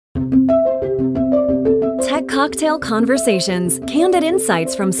Tech Cocktail Conversations, candid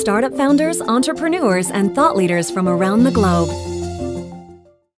insights from startup founders, entrepreneurs, and thought leaders from around the globe.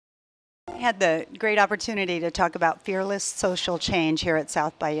 I had the great opportunity to talk about fearless social change here at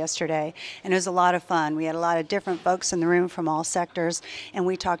South by yesterday, and it was a lot of fun. We had a lot of different folks in the room from all sectors, and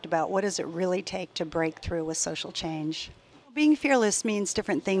we talked about what does it really take to break through with social change. Being fearless means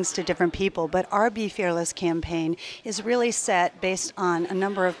different things to different people, but our Be Fearless campaign is really set based on a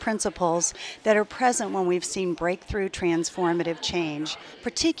number of principles that are present when we've seen breakthrough transformative change,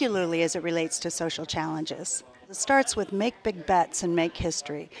 particularly as it relates to social challenges. It starts with make big bets and make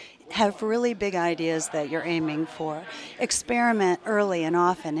history. Have really big ideas that you're aiming for. Experiment early and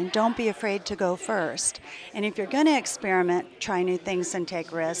often, and don't be afraid to go first. And if you're going to experiment, try new things and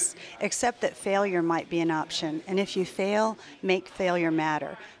take risks, accept that failure might be an option. And if you fail, make failure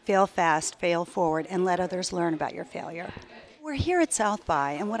matter. Fail fast, fail forward, and let others learn about your failure. We're here at South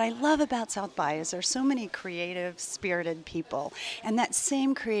by, and what I love about South by is there's so many creative, spirited people, and that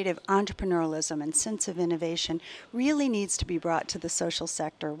same creative entrepreneurialism and sense of innovation really needs to be brought to the social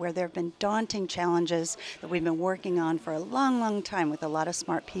sector, where there have been daunting challenges that we've been working on for a long, long time with a lot of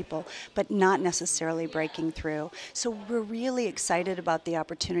smart people, but not necessarily breaking through. So we're really excited about the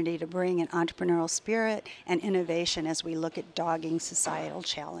opportunity to bring an entrepreneurial spirit and innovation as we look at dogging societal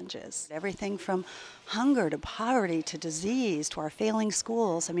challenges. Everything from hunger to poverty to disease to our failing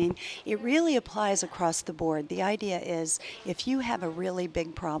schools. I mean, it really applies across the board. The idea is if you have a really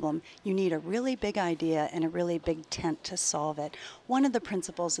big problem, you need a really big idea and a really big tent to solve it. One of the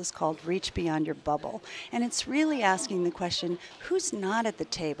principles is called reach beyond your bubble. And it's really asking the question, who's not at the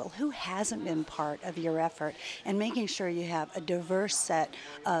table? Who hasn't been part of your effort? And making sure you have a diverse set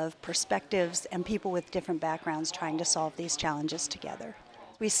of perspectives and people with different backgrounds trying to solve these challenges together.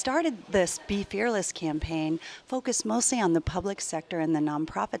 We started this Be Fearless campaign focused mostly on the public sector and the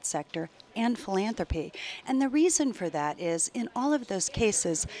nonprofit sector and philanthropy. And the reason for that is in all of those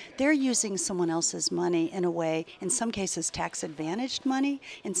cases, they're using someone else's money in a way, in some cases tax-advantaged money,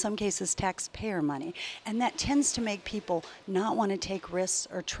 in some cases taxpayer money. And that tends to make people not want to take risks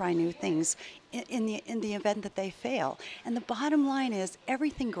or try new things in the event that they fail. And the bottom line is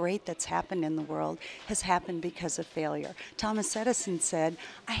everything great that's happened in the world has happened because of failure. Thomas Edison said,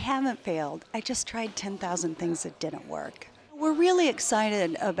 "I haven't failed, I just tried 10,000 things that didn't work." We're really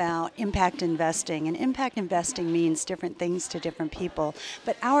excited about impact investing, and impact investing means different things to different people,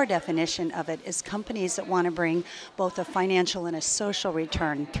 but our definition of it is companies that want to bring both a financial and a social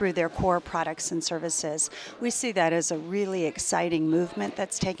return through their core products and services. We see that as a really exciting movement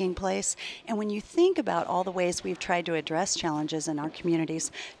that's taking place, and when you think about all the ways we've tried to address challenges in our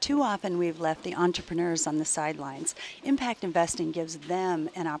communities, too often we've left the entrepreneurs on the sidelines. Impact investing gives them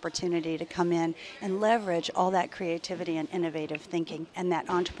an opportunity to come in and leverage all that creativity and innovation thinking and that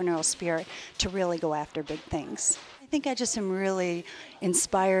entrepreneurial spirit to really go after big things. I think I just am really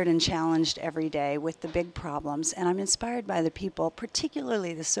inspired and challenged every day with the big problems, and I'm inspired by the people,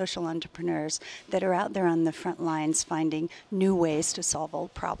 particularly the social entrepreneurs that are out there on the front lines finding new ways to solve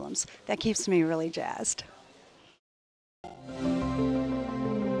old problems. That keeps me really jazzed.